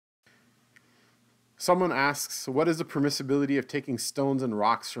Someone asks, what is the permissibility of taking stones and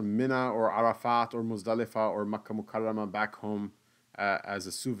rocks from Mina or Arafat or Muzdalifah or Makkah Mukarramah back home as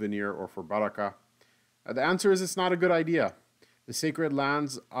a souvenir or for barakah? The answer is it's not a good idea. The sacred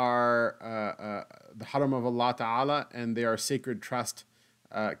lands are the Haram of Allah Ta'ala, and they are sacred trust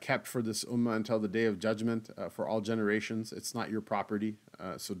kept for this ummah until the day of judgment for all generations. It's not your property,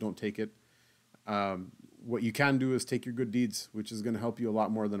 so don't take it. What you can do is take your good deeds, which is going to help you a lot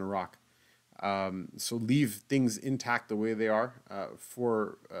more than a rock. So leave things intact the way they are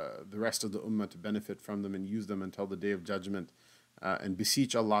for the rest of the ummah to benefit from them and use them until the day of judgment. And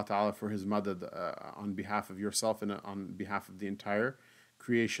beseech Allah Ta'ala for His madad on behalf of yourself and on behalf of the entire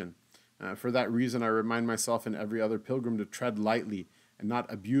creation. For that reason, I remind myself and every other pilgrim to tread lightly and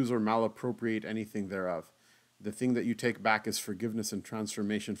not abuse or malappropriate anything thereof. The thing that you take back is forgiveness and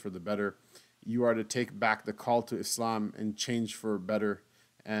transformation for the better. You are to take back the call to Islam and change for better,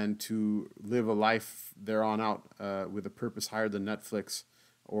 and to live a life there on out with a purpose higher than Netflix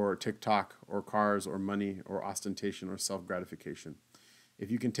or TikTok or cars or money or ostentation or self-gratification.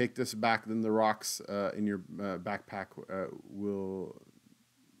 If you can take this back, then the rocks in your backpack will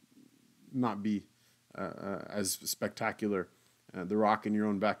not be as spectacular. The rock in your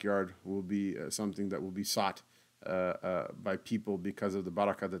own backyard will be something that will be sought by people because of the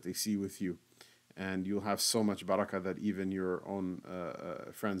barakah that they see with you. And you'll have so much barakah that even your own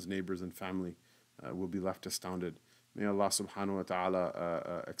friends, neighbors, and family will be left astounded. May Allah subhanahu wa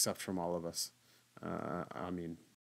ta'ala accept from all of us. Ameen.